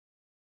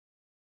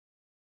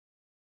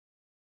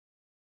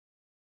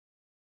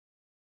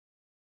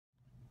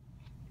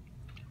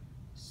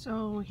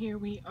So here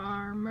we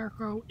are.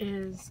 Marco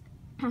is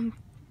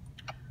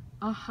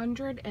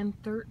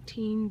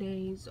 113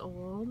 days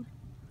old.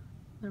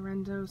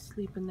 Lorenzo's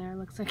sleeping there.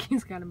 Looks like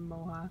he's got a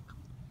mohawk.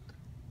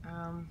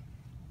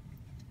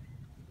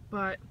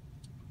 But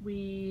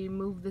we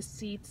moved the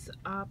seats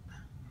up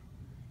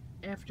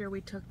after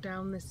we took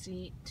down the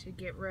seat to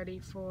get ready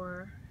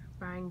for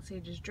buying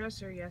Sage's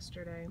dresser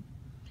yesterday.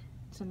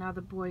 So now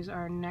the boys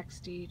are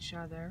next to each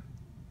other.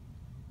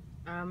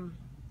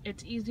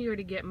 It's easier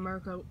to get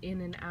Marco in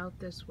and out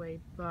this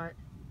way, but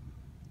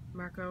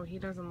Marco, he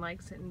doesn't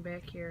like sitting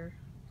back here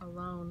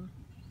alone.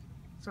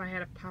 So I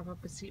had to pop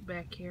up a seat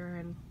back here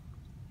and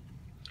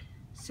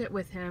sit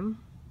with him.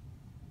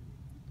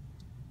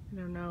 I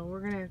don't know,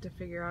 we're gonna have to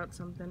figure out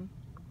something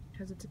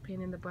because it's a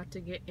pain in the butt to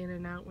get in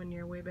and out when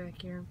you're way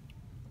back here.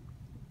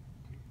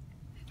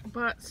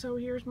 But so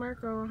here's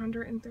Marco,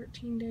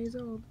 113 days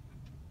old.